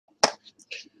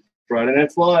Friday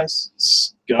Night Flies.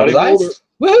 Scotty Live.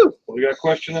 Woohoo! We got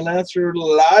question and answer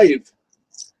live.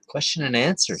 Question and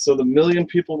answer. So the million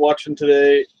people watching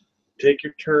today, take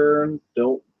your turn.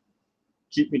 Don't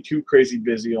keep me too crazy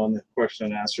busy on the question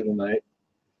and answer tonight.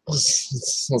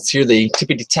 Let's hear the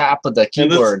tippity tap of the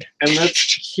keyboard. And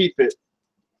let's keep it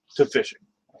to fishing.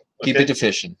 Okay? Keep it to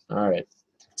fishing. All right.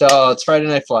 So it's Friday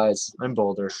Night Flies. I'm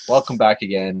Boulder. Welcome back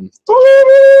again.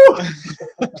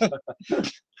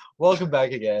 Welcome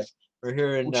back again. We're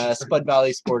here in Spud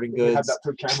Valley Sporting Goods,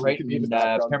 right in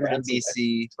Pemberton,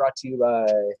 BC. Brought to you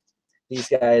by these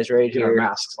guys right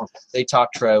here. They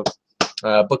talk trout.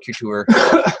 Book your tour.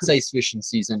 It's ice fishing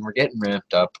season. We're getting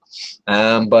ramped up.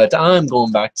 But I'm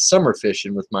going back to summer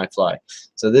fishing with my fly.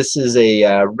 So this is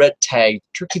a red tag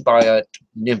turkey biot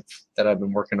nymph that I've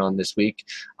been working on this week.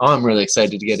 I'm really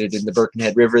excited to get it in the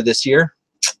Birkenhead River this year.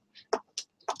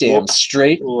 Damn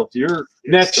straight. Well, if you're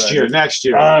next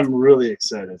year, I'm really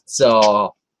excited.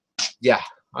 So, yeah,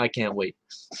 I can't wait.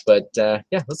 But yeah,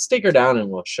 let's take her down and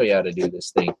we'll show you how to do this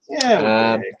thing.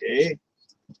 Yeah. Okay.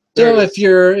 So if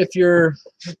you're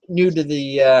new to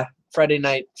the Friday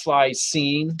Night Fly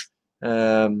scene,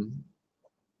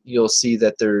 you'll see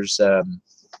that there's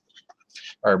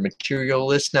our material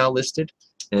list now listed.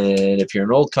 And if you're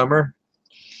an old comer,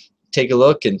 take a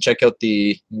look and check out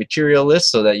the material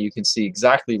list so that you can see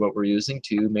exactly what we're using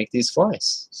to make these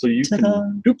flies. So you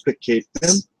can duplicate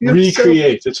them.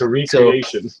 Recreate. It's a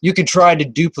recreation. So you can try to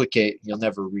duplicate. You'll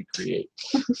never recreate.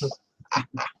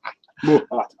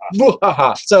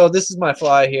 So this is my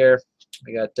fly here.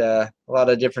 I got a lot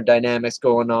of different dynamics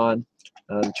going on.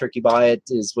 The turkey biot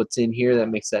is what's in here that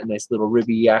makes that nice little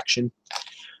ribby action.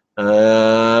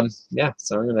 Yeah,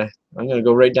 so I'm gonna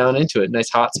go right down into it. Nice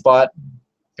hot spot.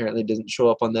 Apparently it doesn't show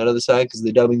up on that other side because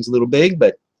the dubbing's a little big,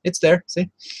 but it's there. See,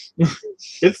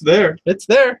 it's there. It's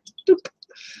there.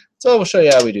 So we'll show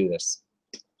you how we do this.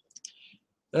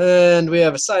 And we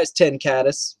have a size 10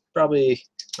 caddis, probably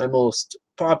my most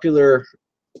popular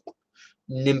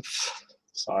nymph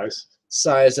size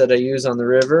that I use on the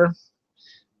river,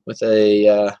 with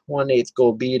a 1/8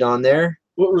 gold bead on there.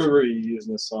 What river are you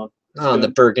using this on? On the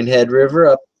Birkenhead River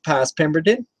up past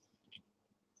Pemberton,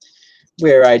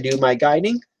 where I do my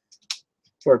guiding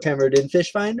for Pemberton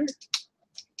Fish Finder.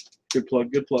 Good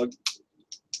plug, good plug.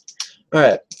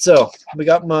 Alright, so we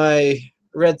got my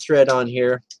red thread on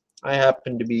here. I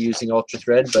happen to be using ultra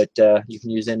thread, but you can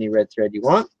use any red thread you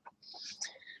want.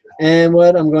 And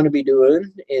what I'm going to be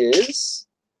doing is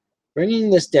bringing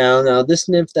this down. Now this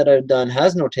nymph that I've done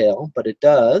has no tail, but it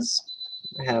does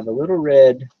have a little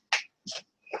red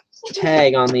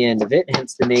tag on the end of it,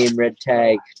 hence the name red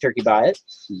tag turkey biot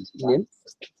nymph.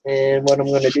 And what I'm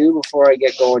going to do before I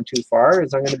get going too far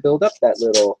is I'm going to build up that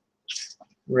little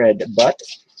red butt.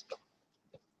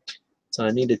 So I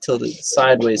need to tilt it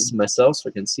sideways to myself so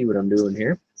I can see what I'm doing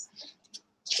here.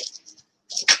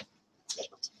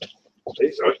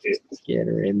 Get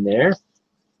her in there.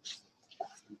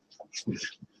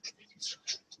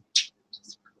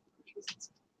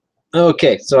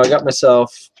 Okay, so I got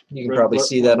myself, you can probably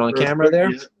see that on camera there.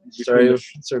 Sorry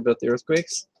about the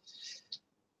earthquakes.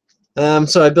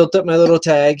 So I built up my little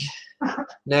tag.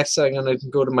 Next I'm going to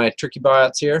go to my turkey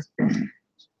biots here.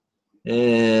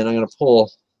 And I'm going to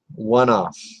pull one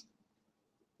off.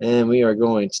 And we are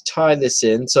going to tie this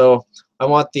in. So I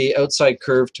want the outside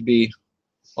curve to be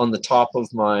on the top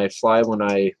of my fly when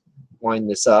I wind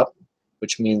this up,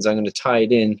 which means I'm going to tie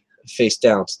it in face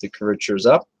down so the curvature is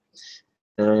up.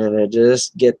 And I'm going to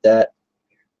just get that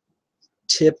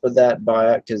tip of that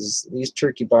biot, because these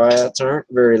turkey biots aren't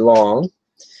very long.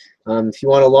 If you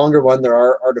want a longer one, there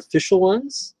are artificial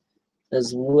ones,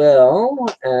 as well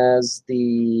as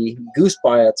the goose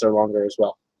biots are longer as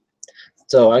well.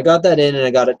 So I got that in and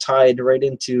I got it tied right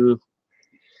into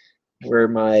where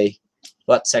my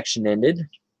butt section ended.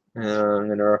 I'm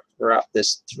going to wrap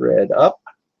this thread up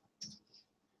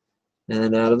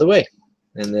and out of the way.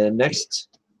 And then next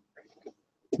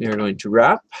we are going to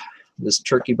wrap this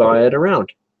turkey biot around.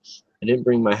 I didn't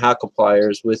bring my hackle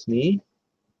pliers with me,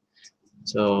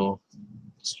 so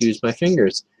just use my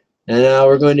fingers. And now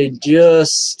we're going to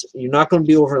you're not going to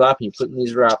be overlapping, you're putting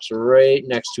these wraps right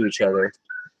next to each other.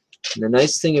 And the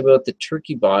nice thing about the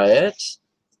turkey biot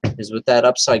is with that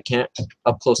up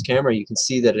close camera, you can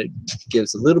see that it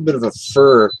gives a little bit of a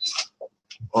fur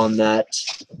on that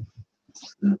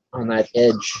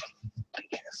edge.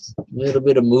 A little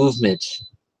bit of movement.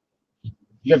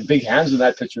 You have big hands in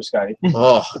that picture, Scotty.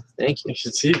 Oh, thank you. You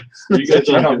should see. You guys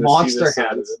You are have monster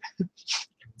hands.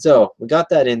 So we got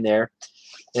that in there.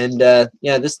 And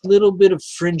yeah, this little bit of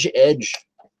fringe edge,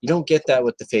 you don't get that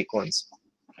with the fake ones.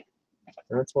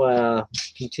 That's why I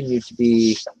continue to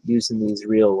be using these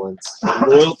real ones.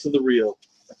 Loyal to the real.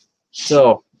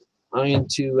 So I'm going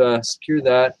to secure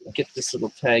that, get this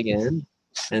little tag in,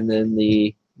 and then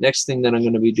the next thing that I'm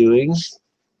going to be doing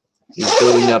is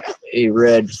building up a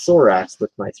red thorax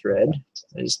with my thread.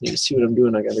 I just need to see what I'm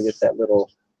doing. I got to get that little,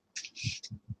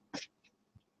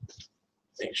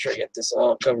 make sure I get this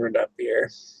all covered up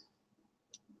here.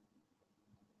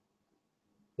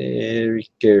 Very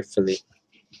carefully.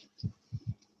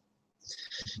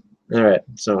 Alright,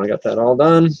 so I got that all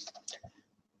done.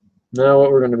 Now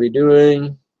what we're going to be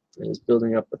doing is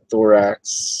building up a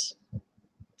thorax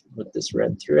with this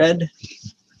red thread.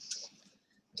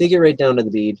 Take it right down to the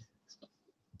bead.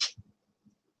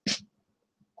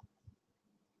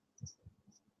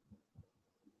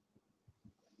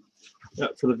 Yeah,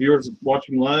 for the viewers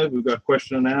watching live, we've got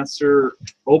question and answer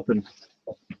open.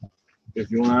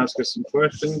 If you want to ask us some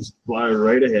questions, fly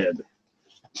right ahead.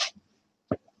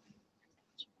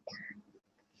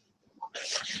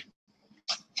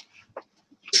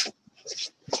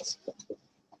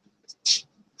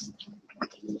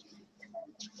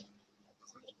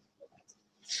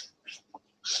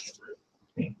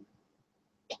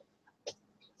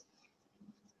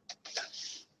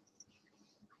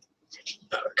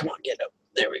 Come on, get up.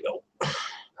 There we go.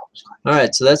 All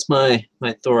right, so that's my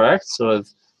thorax. So I've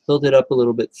built it up a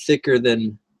little bit thicker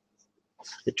than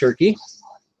the turkey.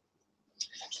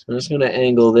 I'm just going to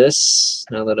angle this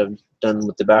now that I'm done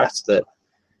with the back so that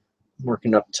I'm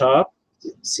working up top.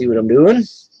 See what I'm doing?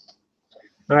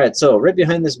 All right, so right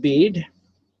behind this bead,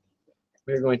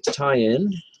 we're going to tie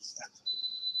in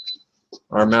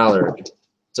our mallard.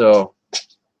 So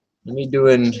let me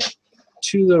doing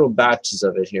 2 little batches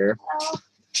of it here.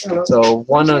 So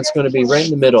one that's going to be right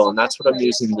in the middle, and that's what I'm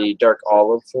using the dark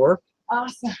olive for.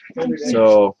 Awesome.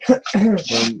 So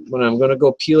when I'm going to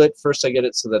go peel it, first I get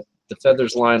it so that the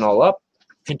feathers line all up,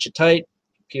 pinch it tight,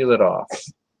 peel it off.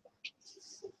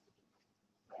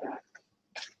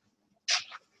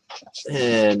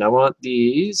 And I want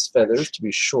these feathers to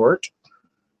be short.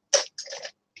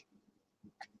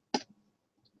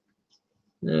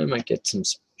 I might get some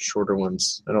shorter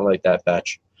ones. I don't like that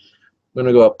batch. I'm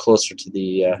going to go up closer to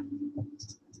the,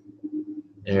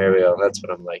 there we go, that's what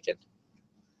I'm liking.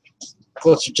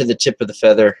 Closer to the tip of the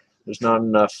feather. There's not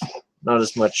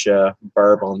as much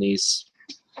barb on these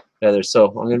feathers. So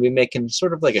I'm going to be making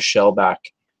sort of like a shellback,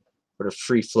 sort of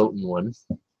free floating one.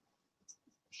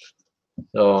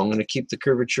 So I'm going to keep the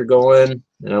curvature going,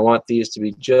 and I want these to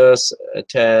be just a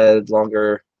tad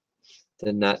longer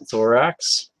than that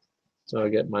thorax. So I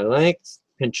get my length,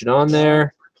 pinch it on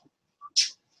there.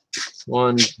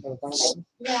 One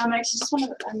Yeah, I'm actually just want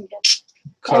to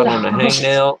caught on a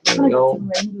hangnail. There we go.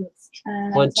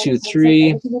 1, 2,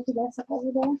 3.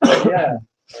 Yeah.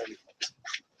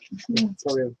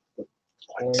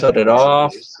 Cut it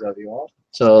off.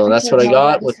 So that's what I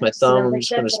got with my thumb. I'm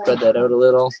just going to spread that out a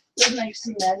little.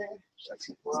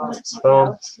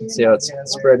 Boom. See how it's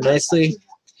spread nicely.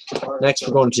 Next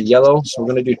we're going to yellow. So we're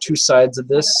going to do 2 sides of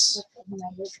this.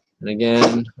 And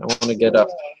again, I want to get up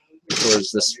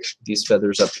towards these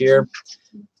feathers up here.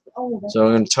 So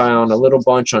I'm going to tie on a little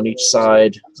bunch on each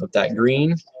side of that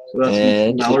green. So that's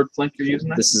And mallard flank you're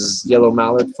using? This is yellow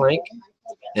mallard flank.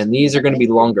 And these are going to be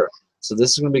longer. So this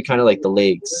is going to be kind of like the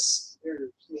legs.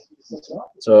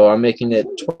 So I'm making it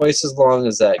twice as long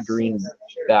as that green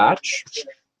batch.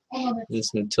 I'm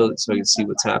just going to tilt it so I can see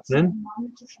what's happening.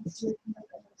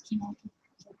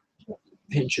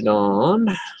 Pinch it on.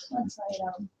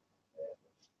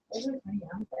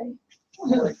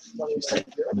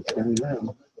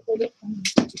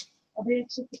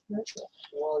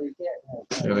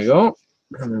 There we go.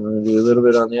 And then we're going to do a little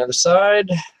bit on the other side.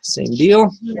 Same deal.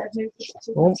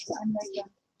 Oh.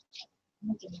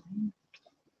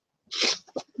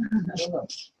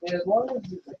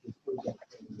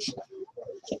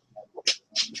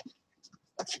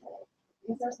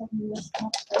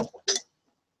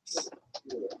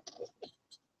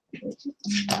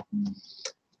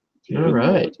 All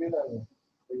right.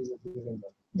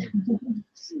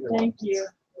 Thank you.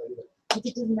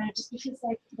 It doesn't matter just because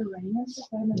like the rain and stuff.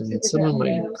 And some of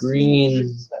my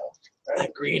green,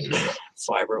 that green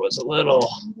fiber was a little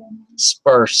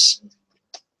sparse.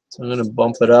 So I'm going to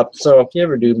bump it up. So if you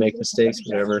ever do make mistakes,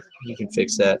 whatever, you can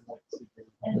fix that.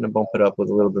 I'm going to bump it up with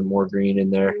a little bit more green in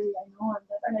there.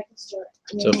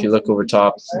 So if you look over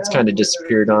top, it's kind of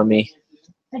disappeared on me.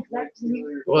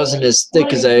 It wasn't as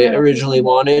thick as I originally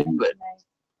wanted, but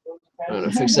I'm going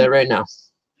to fix that right now.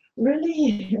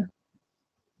 Really?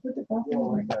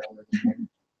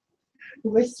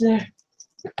 Whistler.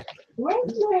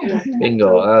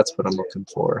 Bingo, that's what I'm looking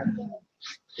for.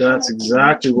 That's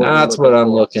exactly what. That's what I'm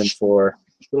looking for.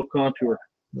 Little contour.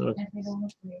 No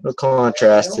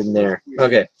contrast in there.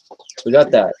 Okay, we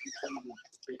got that.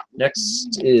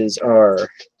 Next is our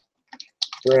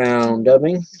brown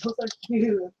dubbing. Those are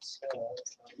cute.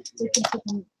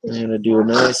 I'm gonna do a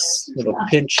nice little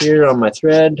pinch here on my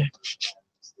thread.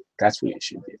 That's what you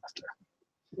should be after.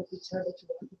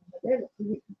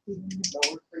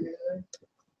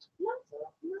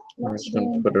 I'm just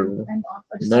gonna put a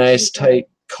nice tight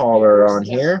collar on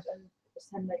here,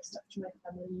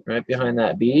 right behind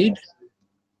that bead.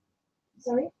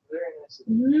 Sorry?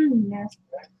 Yes.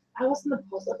 I was in the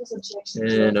post office and she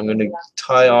actually. And I'm gonna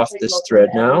tie off this thread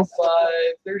now.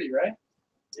 5:30, right?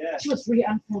 Yeah. She was really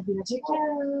unfriendly. I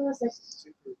was like,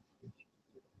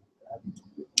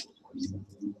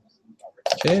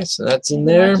 Okay, so that's in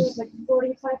there. like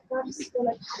 45 bucks for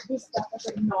like this stuff. I was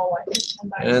like, no, I didn't come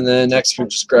back. And then next we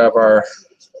just grab our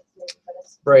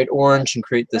bright orange and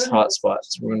create this hot spot.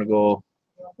 So we're gonna go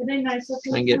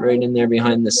and get right in there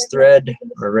behind this thread,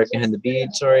 or right behind the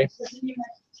bead, sorry.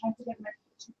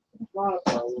 I'm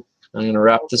gonna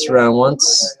wrap this around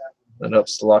once. That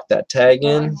helps to lock that tag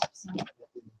in.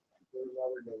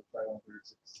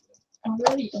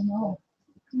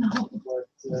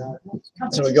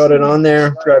 So we got it on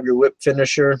there. Grab your whip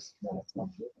finisher.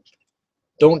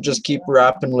 Don't just keep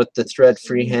wrapping with the thread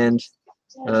freehand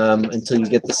until you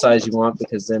get the size you want,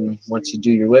 because then once you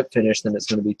do your whip finish, then it's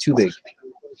going to be too big.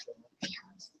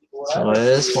 So I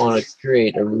just want to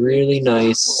create a really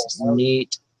nice,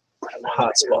 neat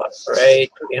hot spot right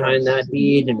behind that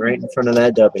bead and right in front of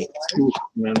that dubbing. Ooh,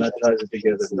 man, that ties it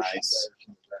together nice.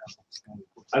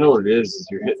 I know what it is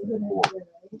you're hitting the cord.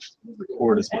 The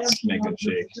cord is what's making it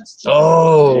shake.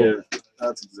 Oh, Yeah,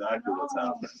 that's exactly what's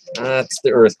happening. that's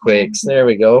the earthquakes. There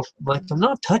we go. I'm like, I'm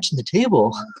not touching the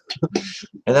table.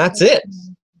 And that's it.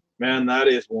 Man, that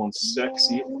is one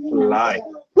sexy fly.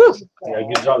 Woo. Yeah,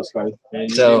 good job, Scotty. And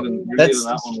So, you're that's- dealing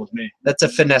that one with me. That's a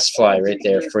finesse fly right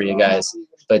there for you guys.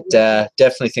 But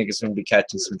definitely think it's going to be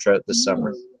catching some trout this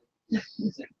summer. We're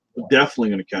definitely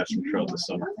going to catch some trout this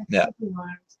summer. Yeah.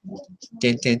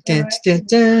 Dun, dun, dun, dun,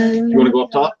 dun. You want to go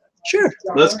up top? Sure.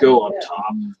 Let's go up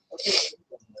top.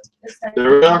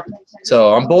 There we are.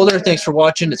 So I'm Boulder. Thanks for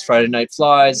watching. It's Friday Night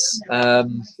Flies. We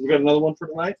got another one for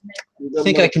tonight? I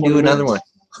think I can do another one.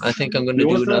 I think I'm going to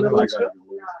do another one.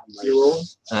 You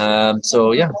rolling?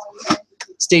 So yeah,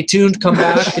 stay tuned. Come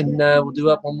back and we'll do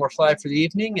up one more fly for the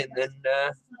evening, and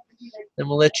then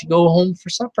we'll let you go home for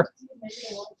supper.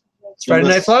 It's Friday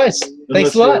Night Flies.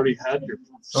 Thanks a lot.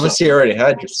 Unless you already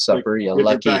had your supper, you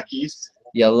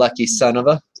lucky son of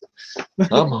a.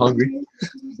 I'm hungry.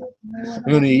 I'm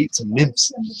gonna eat some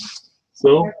nymphs.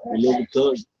 So, I love the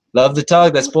tug. Love the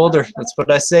tug. That's Boulder. That's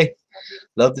what I say.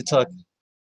 Love the tug.